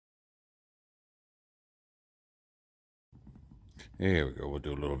Here we go. We'll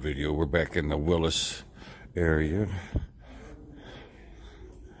do a little video. We're back in the Willis area.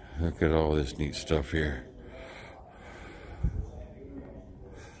 Look at all this neat stuff here.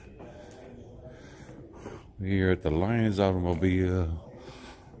 We're here at the Lions Automobilia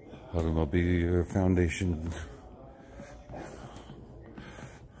Foundation.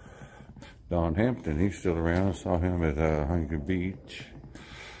 Don Hampton, he's still around. I saw him at Huntington Beach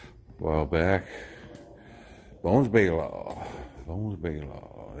a while back. Bones Baylaw.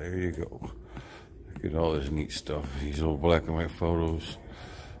 There you go. Look at all this neat stuff. These old black and white photos.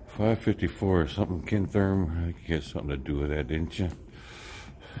 554 or something, Ken Therm. I think you had something to do with that, didn't you?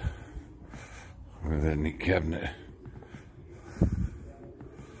 Look at that neat cabinet.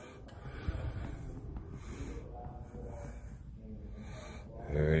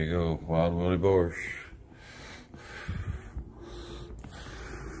 There you go, Wild Willie Borscht.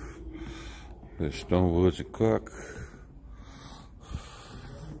 The Stonewoods at Cook.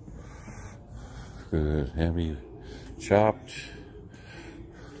 Good, heavy chopped.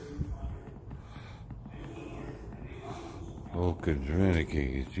 Vulcan's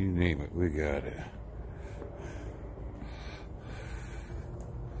Renegades, you name it, we got it.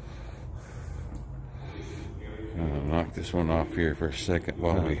 I'll knock this one off here for a second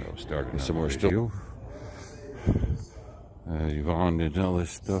while we start some more stuff. Yvonne did all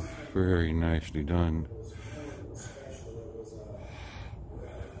this stuff very nicely done.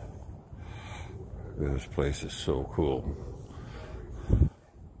 This place is so cool.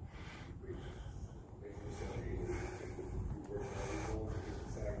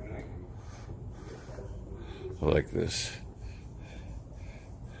 I like this.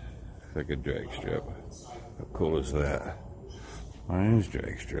 It's like a drag strip. How cool is that? Mine's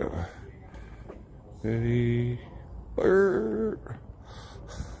drag strip. Betty Bird.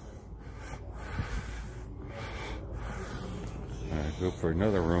 Alright, go for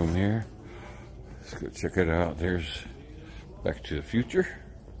another room here. Let's go check it out. There's Back to the Future.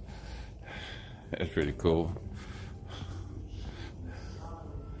 That's pretty cool.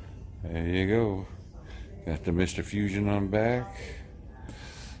 There you go. Got the Mr. Fusion on back.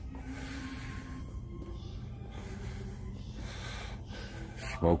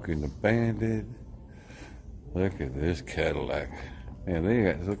 Smoking the Bandit. Look at this Cadillac. Man, they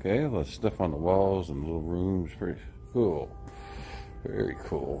got, look at all the stuff on the walls and little rooms. Pretty cool. Very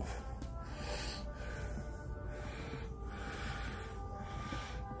cool.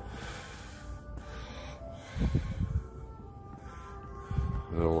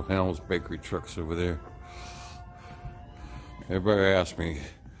 The old Helms Bakery trucks over there. Everybody asks me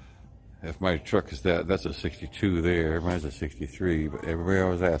if my truck is that's a 62 there, mine's a 63, but everybody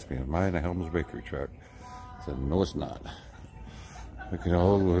always asks me, am I in a Helms Bakery truck? I said, no, it's not.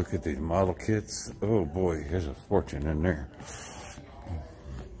 Look at these model kits. Oh boy, there's a fortune in there.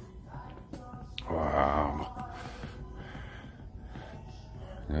 Wow.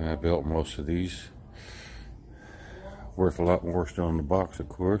 And I built most of these. Worth a lot more still in the box, of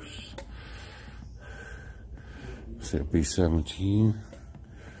course. It's a B17.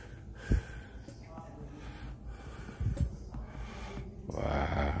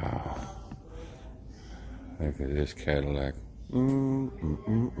 Wow. Look at this Cadillac.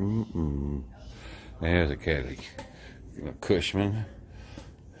 There's a Cadillac. A Cushman.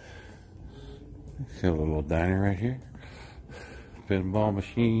 Got a little diner right here. Pinball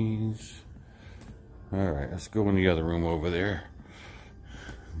machines. Alright, let's go in the other room over there.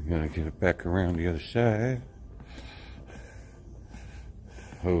 I'm gonna get it back around the other side.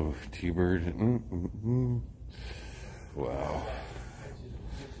 Oh, T-Bird. Wow.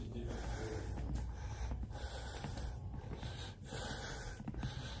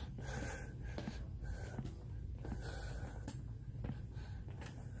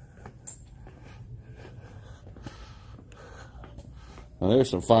 Now there's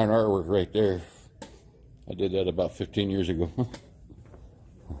some fine artwork right there. I did that about 15 years ago.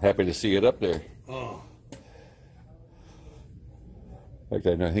 Happy to see it up there. Oh. In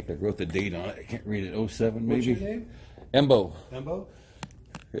fact, I think I wrote the date on it. I can't read it. 07 maybe. What's your name? Embo. Embo?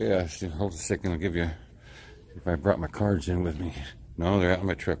 Yeah, hold a second. I'll give you, if I brought my cards in with me. No, they're out in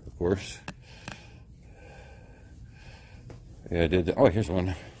my truck, of course. Yeah, I did. Oh, here's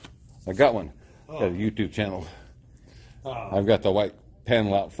one. I got one. Oh. Got a YouTube channel. Oh. I've got the white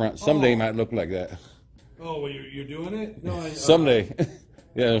panel out front. Someday it might look like that. Oh, well, you're doing it? No, someday.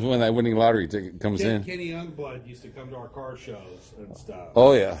 Yeah, when that winning lottery ticket comes in. Kenny Youngblood used to come to our car shows and stuff.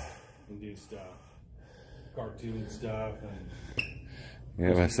 Oh, yeah. And do stuff. Cartoon stuff. And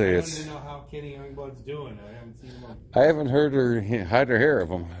yeah, I say it's... I don't even know how Kenny Youngblood's doing. I haven't seen him. I haven't heard her hide her hair of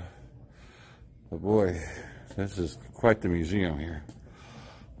him. But boy, This is quite the museum here.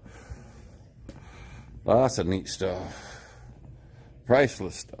 Lots of neat stuff.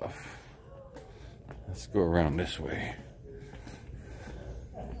 Priceless stuff. Let's go around this way.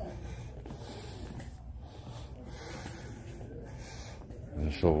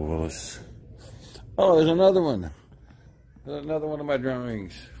 This old Willis. Oh, there's another one. There's another one of my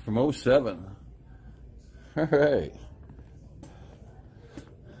drawings from '07. All right.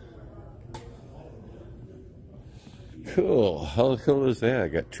 Cool. How cool is that? I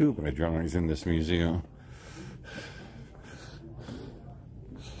got two of my drawings in this museum.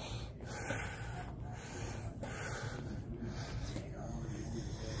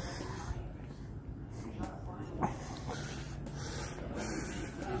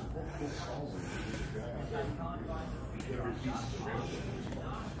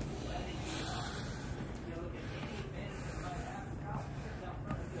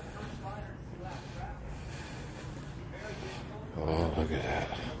 Oh, look at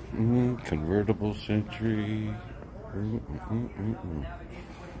that. Convertible Century.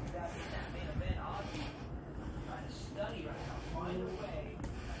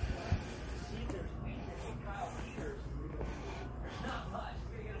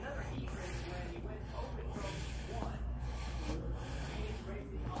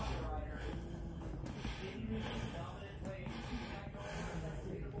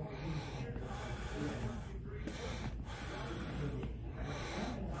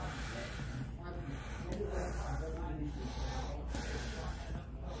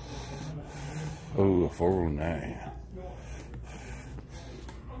 Oh, a 409.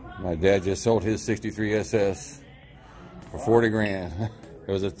 My dad just sold his 63 SS for 40 grand.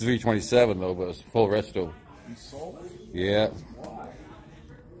 It was a 327 though, but it was full resto. You sold it? Yeah. Why?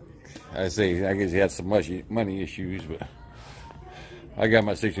 I guess he had some money issues, but I got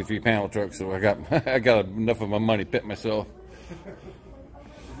my 63 panel truck, so I got enough of my money pit myself. Is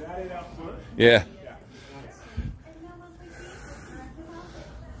that it out front? Yeah.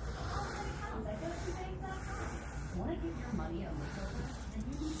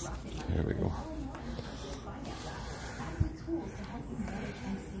 There we go.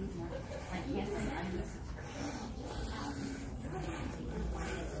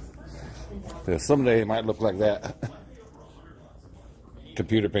 Yeah, someday it might look like that.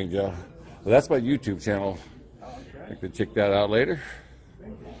 Computer paint job. Well, that's my YouTube channel. I could check that out later.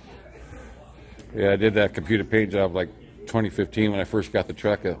 Yeah, I did that computer paint job like 2015 when I first got the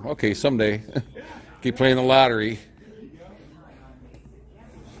truck. Okay, someday. Keep playing the lottery.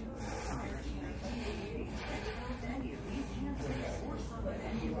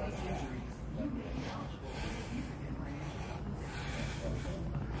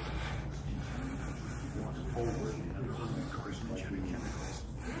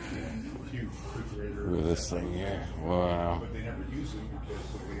 Look at this thing here. Wow. But they never use it because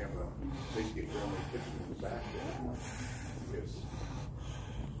we have basically a railway kitchen in the back there. Yes.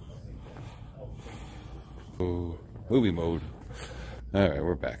 Oh, movie mode. All right,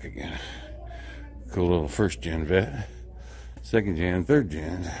 we're back again. Cool little first gen vet, second gen, third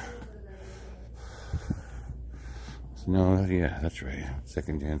gen. No, yeah, that's right.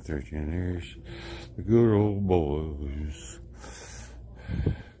 Second gen, third gen. There's the good old boys.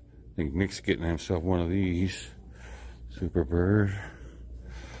 I think Nick's getting himself one of these. Superbird.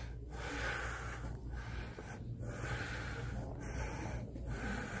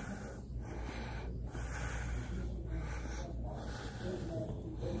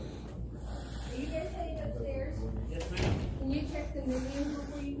 Are you guys heading upstairs? Yes, ma'am. Can you check the museum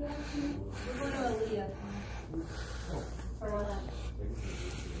before you go? We're going to Aaliyah.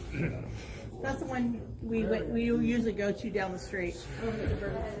 That's the one we usually go to down the street. Let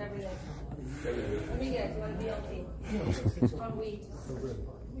me guess, you want to be on wheat.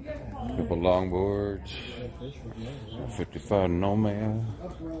 Couple longboards. 55 Nomad.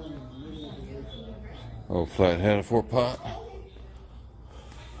 Oh, flathead, a 4-pot.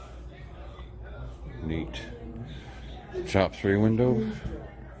 Neat. Chop 3 window.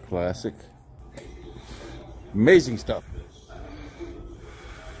 Classic. Amazing stuff.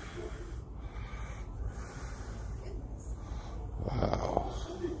 Wow.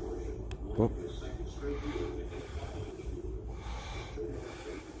 Whoop.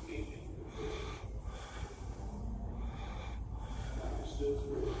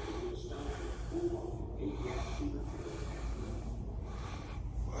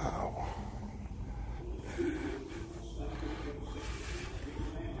 Wow.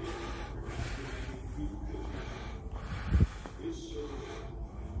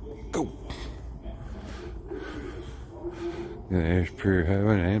 Go. Yeah, there's pure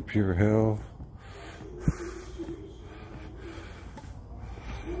heaven and pure hell.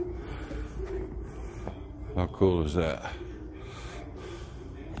 How cool is that?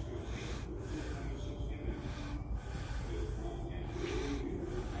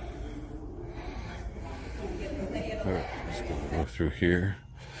 Alright, let's go through here.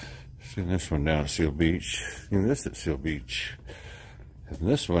 See this one down at Seal Beach. And this at Seal Beach. And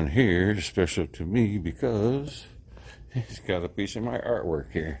this one here is special to me because it's got a piece of my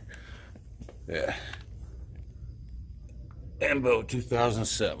artwork here. Yeah. Embo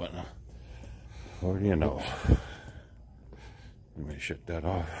 2007. What do you know? Let me shut that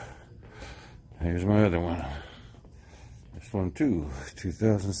off. Here's my other one. This one too,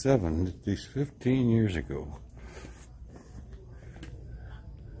 2007, at least 15 years ago.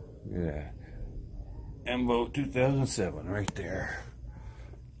 Yeah. Embo 2007, right there.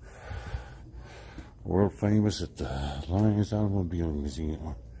 World famous at the Lions Automobile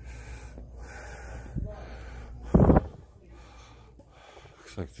Museum. Looks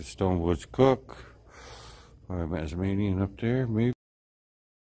like the Stonewoods Cook. Or a Tasmanian up there, maybe.